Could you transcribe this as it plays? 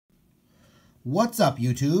What's up,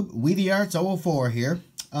 YouTube? We the Arts 004 here.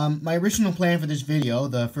 My original plan for this video,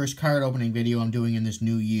 the first card opening video I'm doing in this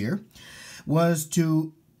new year, was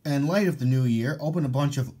to, in light of the new year, open a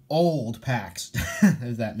bunch of old packs.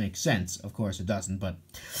 If that makes sense. Of course it doesn't, but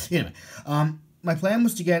anyway. My plan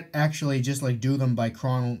was to actually just do them by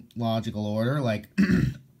chronological order. Like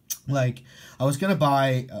I was gonna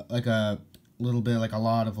buy a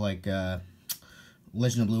lot of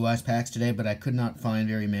Legend of Blue Eyes packs today, but I could not find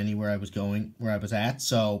very many where I was at.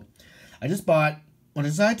 So I just bought. What I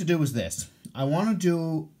decided to do was this. I want to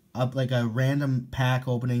do a random pack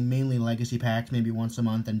opening, mainly legacy packs, maybe once a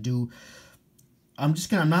month, and do. I'm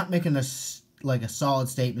not making a solid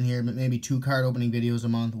statement here, but maybe 2 card opening videos a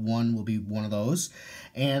month. One will be one of those.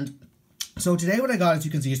 And so today, what I got, as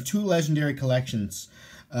you can see, is 2 legendary collections.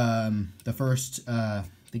 The first, the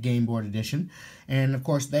Game Board edition, and of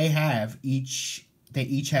course they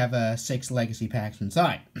each have 6 legacy packs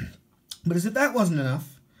inside. But as if that wasn't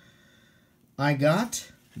enough, I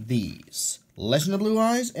got these Legend of Blue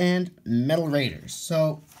Eyes and Metal Raiders.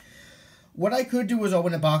 So what I could do was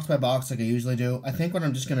open it box by box like I usually do. I think what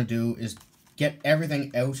I'm just going to do is get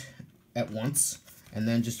everything out at once and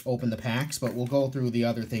then just open the packs, but we'll go through the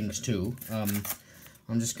other things too.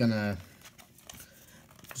 I'm just gonna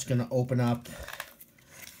open up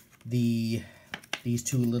these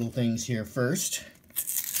 2 little things here first.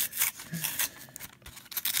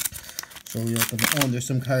 So we open and there's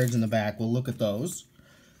some cards in the back. We'll look at those.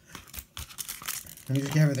 Let me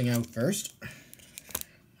just get everything out first.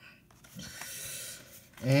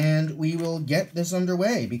 And we will get this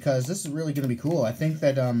underway because this is really going to be cool. I think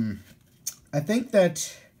that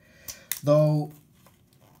though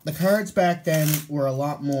the cards back then were a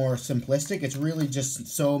lot more simplistic, it's really just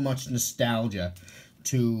so much nostalgia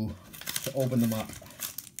to open them up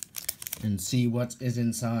and see what is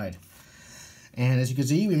inside. And as you can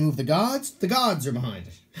see, we move the gods. The gods are behind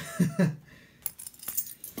it.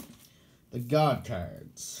 The god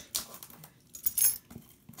cards.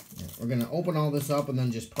 Yeah, we're going to open all this up and then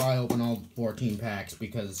just pry open all 14 packs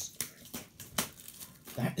because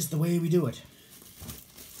that is the way we do it.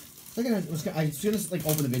 Look at it. I was going to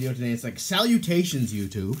open the video today. It's like, salutations,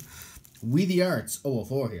 YouTube. We the Arts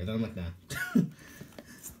 004 here. Then I'm like, nah.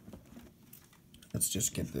 Let's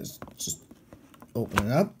just get this. Just open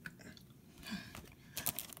it up.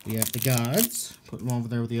 We have the gods. Put them over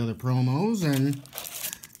there with the other promos, and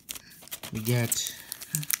we get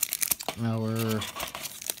our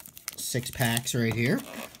 6 packs right here.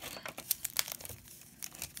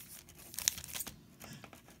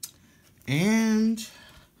 And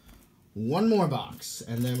 1 more box,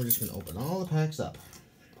 and then we're just going to open all the packs up.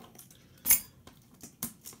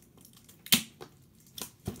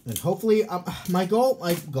 And hopefully, my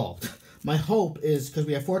hope is, because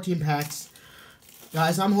we have 14 packs,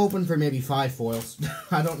 guys, I'm hoping for maybe 5 foils.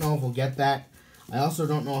 I don't know if we'll get that. I also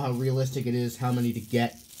don't know how realistic it is, how many to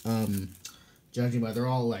get, judging by they're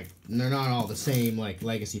not all the same,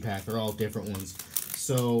 legacy pack. They're all different ones.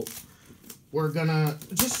 So we're gonna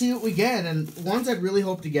just see what we get. And ones I'd really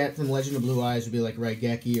hope to get from Legend of Blue Eyes would be like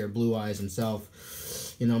Raigeki or Blue Eyes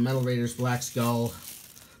himself. You know, Metal Raiders, Black Skull.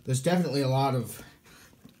 There's definitely a lot of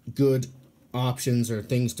good options or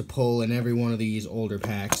things to pull in every one of these older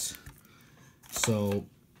packs. So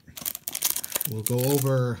we'll go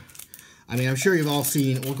over, I'm sure you've all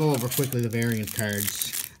seen, we'll go over quickly the variant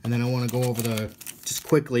cards, and then I want to go over just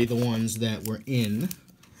quickly the ones that were in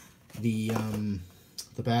the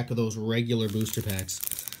back of those regular booster packs.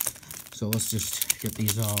 So let's just get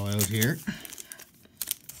these all out here.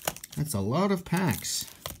 That's a lot of packs.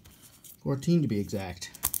 14 to be exact.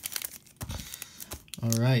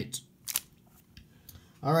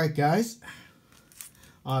 Alright, guys.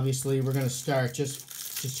 Obviously, we're going to start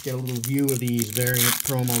just to get a little view of these variant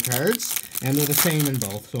promo cards. And they're the same in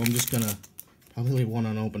both, so I'm just going to probably leave one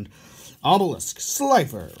unopened. Obelisk,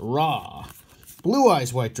 Slifer, Ra, Blue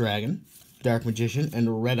Eyes White Dragon, Dark Magician,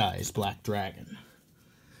 and Red Eyes Black Dragon.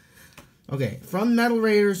 Okay, from Metal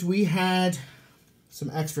Raiders, we had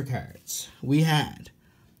some extra cards. We had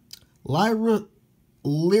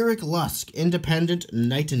Lyric Lusk, Independent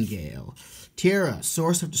Nightingale, Tierra,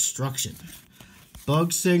 Source of Destruction,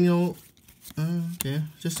 Bug Signal, okay,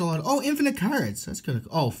 just a lot. Oh, infinite cards. That's kind of.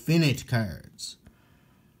 Oh, finite cards.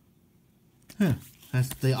 Huh. That's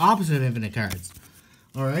the opposite of infinite cards.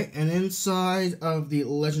 All right, and inside of the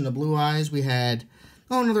Legend of Blue Eyes, we had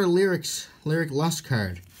another Lyric Lusk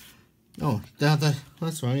card. Oh,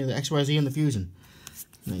 that's funny. The XYZ and the Fusion.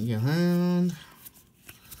 Then you go around.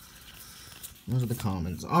 Those are the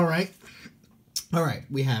commons. All right. All right,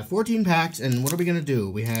 we have 14 packs, and what are we going to do?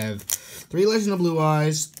 We have 3 Legend of Blue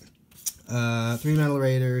Eyes, 3 Metal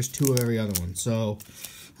Raiders, 2 of every other one. So,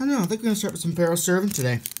 I don't know. I think we're going to start with some Pharaoh Servant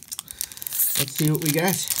today. Let's see what we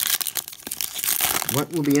get.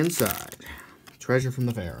 What will be inside? Treasure from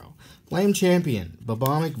the Pharaoh. Flame Champion.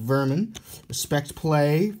 Bobomic Vermin. Respect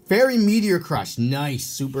Play. Fairy Meteor Crush. Nice.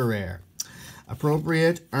 Super rare.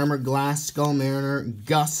 Appropriate. Armored Glass. Skull Mariner.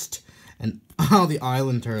 Gust. And the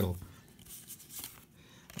Island Turtle.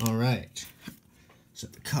 Alright.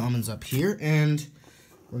 Set the commons up here. And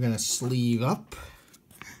we're going to sleeve up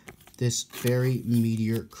this Fairy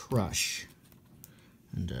Meteor Crush.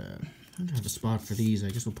 And I don't have a spot for these. I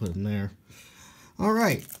guess we'll put them there.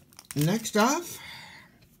 Alright. Next off,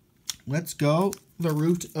 let's go the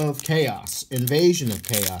Root of Chaos. Invasion of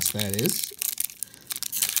Chaos, that is.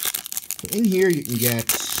 So in here you can get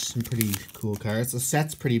some pretty cool cards. The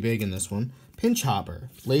set's pretty big in this one. Pinch Hopper,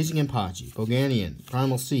 Blazing Impachi, Boganian,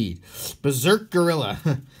 Primal Seed, Berserk Gorilla,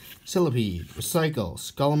 Cillipede, Recycle,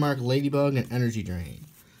 Skullmark Ladybug, and Energy Drain.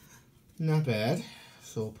 Not bad.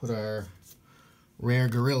 So we'll put our rare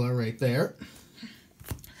gorilla right there.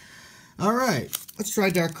 Alright, let's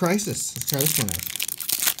try Dark Crisis. Let's try this one out.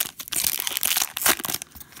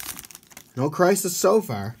 No Crisis so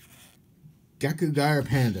far. Gaku Gyre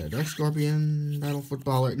Panda, Dark Scorpion, Battle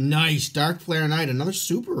Footballer. Nice! Dark Flare Knight, another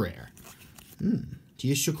super rare.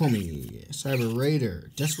 Tia Shokomi, Cyber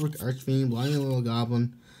Raider, Desolate Archfiend, Blinding Little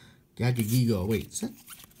Goblin, Gagagigo. Wait, is that?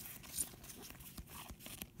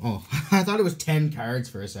 Oh, I thought it was 10 cards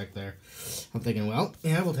for a sec there. I'm thinking, well,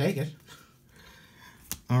 yeah, we'll take it.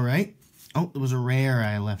 Alright. Oh, there was a rare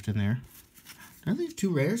I left in there. Did I leave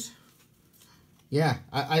 2 rares? Yeah,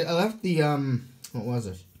 I left the, what was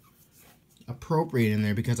it? Appropriate in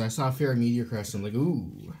there because I saw Fairy Meteor Crush and I'm like,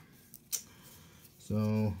 ooh.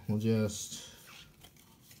 So, we'll just...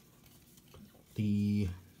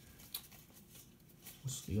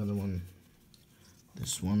 What's the other one?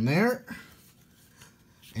 This one there.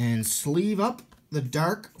 And sleeve up the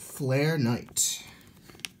Dark Flare Knight.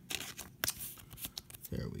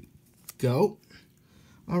 There we go.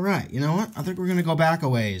 Alright, you know what? I think we're going to go back a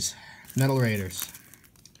ways. Metal Raiders.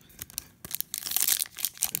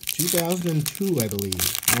 2002, I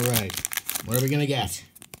believe. Alright, what are we going to get?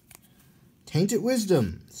 Tainted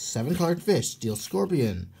Wisdom. 7-colored fish. Steel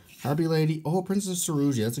Scorpion. Harpy Lady. Oh, Princess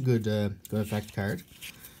Saruji. That's a good effect card.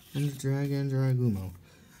 And Dragon Dragumo.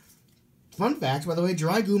 Fun fact, by the way,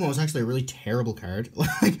 Dragumo is actually a really terrible card.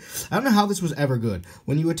 Like, I don't know how this was ever good.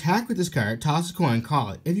 When you attack with this card, toss a coin, call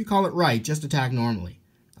it. If you call it right, just attack normally.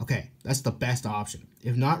 Okay, that's the best option.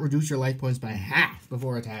 If not, reduce your life points by half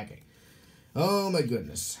before attacking. Oh my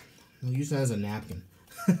goodness. I'll use that as a napkin.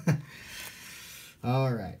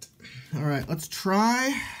 Alright. Alright, let's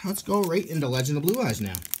go right into Legend of Blue Eyes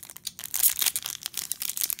now.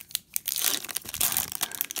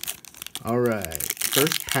 Alright.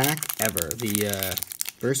 First pack ever. The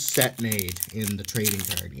first set made in the trading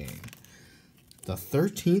card game. The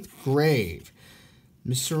 13th Grave.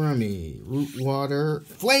 Misurami. Root Water.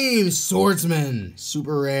 Flame Swordsman.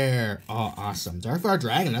 Super rare. Oh, awesome. Darkfire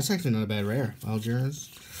Dragon. That's actually not a bad rare.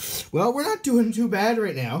 Algerns. Well, we're not doing too bad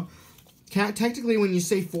right now. Technically, when you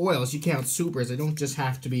say foils, you count supers. They don't just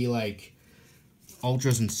have to be, like,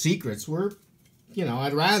 ultras and secrets. We're, you know,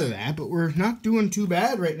 I'd rather that, but we're not doing too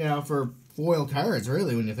bad right now for foil cards,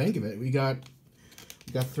 really, when you think of it. We got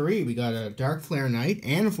 3. We got a Dark Flare Knight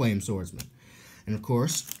and a Flame Swordsman. And, of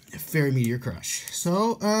course, a Fairy Meteor Crush.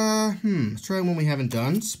 So, let's try one we haven't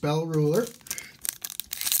done. Spell Ruler.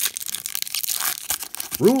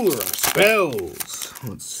 Ruler of Spells.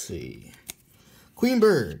 Let's see. Queen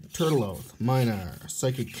Bird, Turtle Oath, Minar,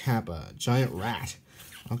 Psychic Kappa, Giant Rat,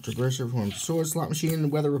 Octoburst Reformed Sword, Slot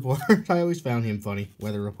Machine, Weather Report. I always found him funny,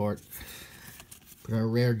 Weather Report. Put our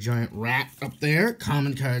rare Giant Rat up there,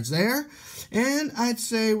 common cards there. And I'd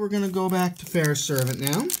say we're going to go back to Fair Servant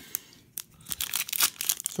now.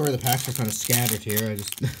 Sorry the packs are kind of scattered here. I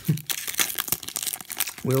just...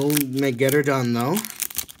 we'll get her done, though.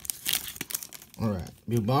 Alright,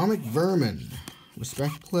 Bubonic Vermin.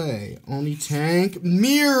 Respect Play. Oni Tank.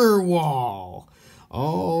 Mirror Wall.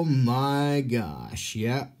 Oh my gosh.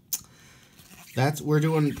 Yeah. We're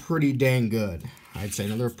doing pretty dang good. I'd say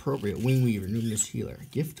another appropriate. Wing Weaver. Numinous Healer.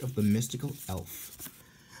 Gift of the Mystical Elf.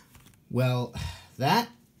 Well, that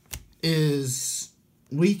is...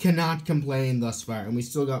 we cannot complain thus far. And we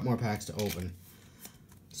still got more packs to open.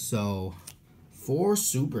 So, 4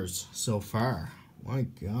 supers so far. My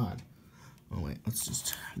god. Oh wait, let's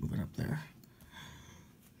just move it up there.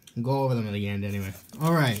 We'll go over them at the end anyway.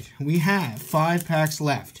 Alright, we have 5 packs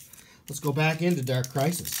left. Let's go back into Dark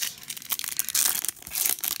Crisis.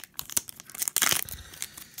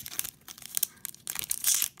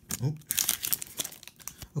 Oh.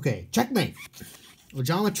 Okay, checkmate.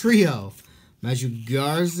 Ojama Trio.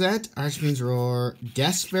 Majugarzet, Archfiend's Roar,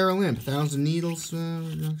 Despair Imp, 1,000 Needles,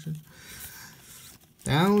 reduction.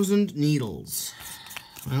 1,000 Needles.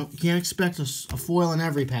 Well, you can't expect a foil in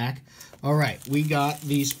every pack. Alright, we got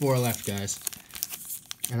these 4 left, guys.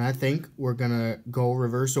 And I think we're gonna go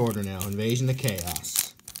reverse order now. Invasion of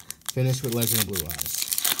Chaos. Finish with Legend of Blue Eyes.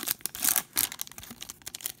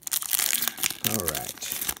 Alright.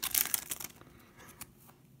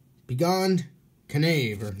 Begone,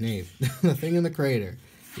 Knave, or Knave. The Thing in the Crater.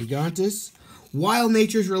 Gigantus. Wild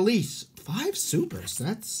Nature's Release. 5 supers.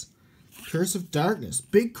 That's Curse of Darkness.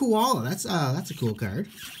 Big Koala. That's a cool card.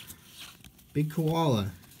 Big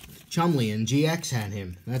Koala. Chumley and GX had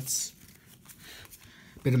him. That's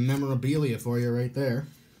a bit of memorabilia for you right there.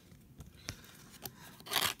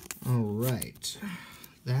 Alright.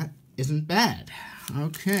 That isn't bad.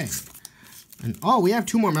 Okay. And oh, we have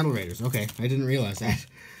 2 more Metal Raiders. Okay, I didn't realize that.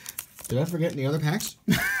 Did I forget any other packs?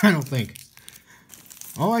 I don't think.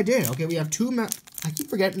 Oh, I did. Okay, we have 2 I keep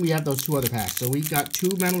forgetting we have those 2 other packs. So we got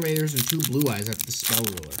 2 Metal Raiders and 2 Blue Eyes at the Spell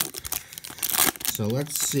Ruler. So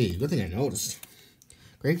let's see. Good thing I noticed.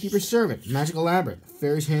 Gravekeeper's Servant, Magical Labyrinth,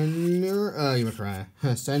 Fairy's Hand Mirror, Yumakara,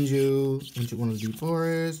 Senju, into one of the Deep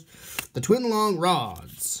Forests, the Twin Long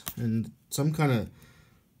Rods, and some kind of...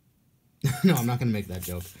 No, I'm not going to make that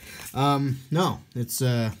joke. No, it's,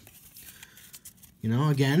 you know,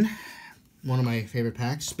 again, one of my favorite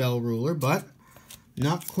packs, Spell Ruler, but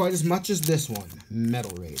not quite as much as this one,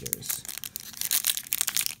 Metal Raiders.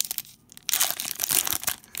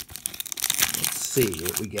 Let's see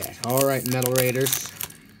what we get. All right, Metal Raiders.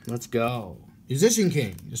 Let's go. Musician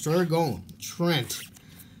King, Destroyer Golem, Trent,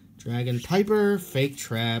 Dragon Piper, Fake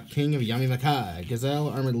Trap, King of Yami Makai, Gazelle,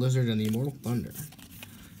 Armored Lizard, and the Immortal Thunder.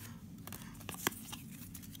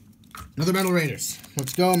 Another Metal Raiders.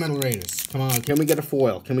 Let's go, Metal Raiders. Come on, can we get a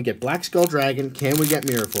foil? Can we get Black Skull Dragon? Can we get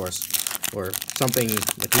Mirror Force? Or something, I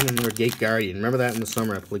think I remember Gate Guardian. Remember that in the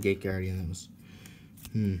summer I played Gate Guardian. That was...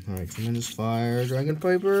 Alright, Tremendous Fire, Dragon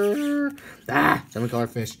Piper, 7-color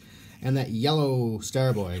fish, and that yellow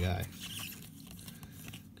Starboy guy.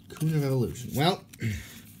 Cocoon of Evolution. Well,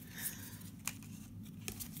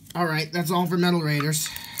 alright, that's all for Metal Raiders.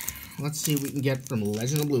 Let's see what we can get from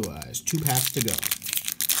Legend of Blue Eyes. 2 packs to go.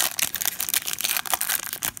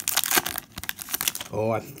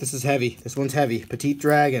 Oh, I think this is heavy. This one's heavy. Petite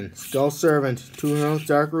Dragon, Skull Servant, Two Notes,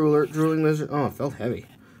 Dark Ruler, Drooling Lizard. Oh, it felt heavy.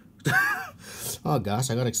 Oh gosh,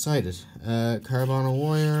 I got excited. Carbon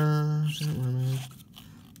Warrior,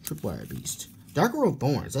 Tripwire Beast, Dark World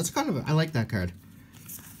Thorns. That's kind of I like that card.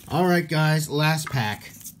 All right, guys, last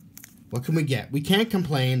pack. What can we get? We can't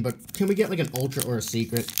complain, but can we get like an ultra or a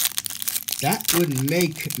secret? That would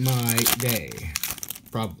make my day,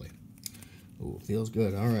 probably. Ooh, feels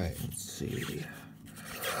good. All right, let's see.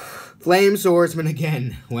 Flame Swordsman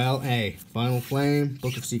again. Well, hey, Final Flame,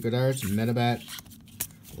 Book of Secret Arts, Metabat,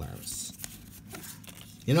 Polaris.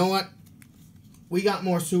 You know what? We got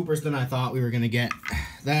more supers than I thought we were going to get.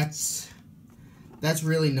 That's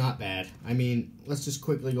really not bad. I mean, let's just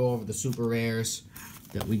quickly go over the super rares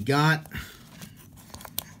that we got.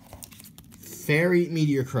 Fairy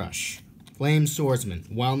Meteor Crush, Flame Swordsman,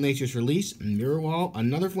 Wild Nature's Release, Mirror Wall,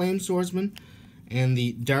 another Flame Swordsman, and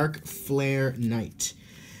the Dark Flare Knight.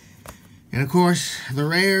 And of course, the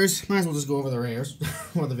rares, might as well just go over the rares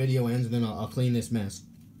before the video ends, and then I'll clean this mess.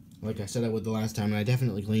 Like I said I would the last time, and I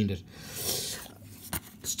definitely cleaned it.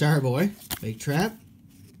 Starboy, Fake Trap.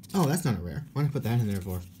 Oh, that's not a rare. Why did I put that in there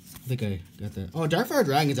for? I think I got that. Oh, Darkfire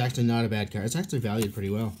Dragon's actually not a bad card. It's actually valued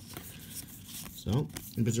pretty well. So,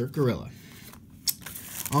 and Berserk Gorilla.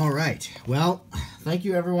 Alright, well, thank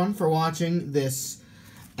you everyone for watching this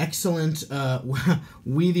excellent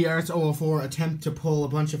We The Arts 004 attempt to pull a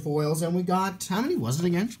bunch of foils, and we got, how many was it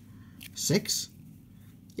again? 6?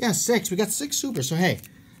 Yeah, 6. We got 6 supers, so hey,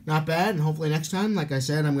 not bad, and hopefully next time, like I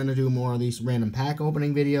said, I'm going to do more of these random pack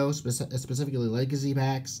opening videos, specifically Legacy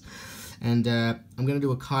packs, and I'm going to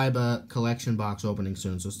do a Kaiba collection box opening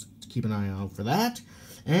soon, so keep an eye out for that,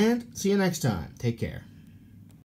 and see you next time. Take care.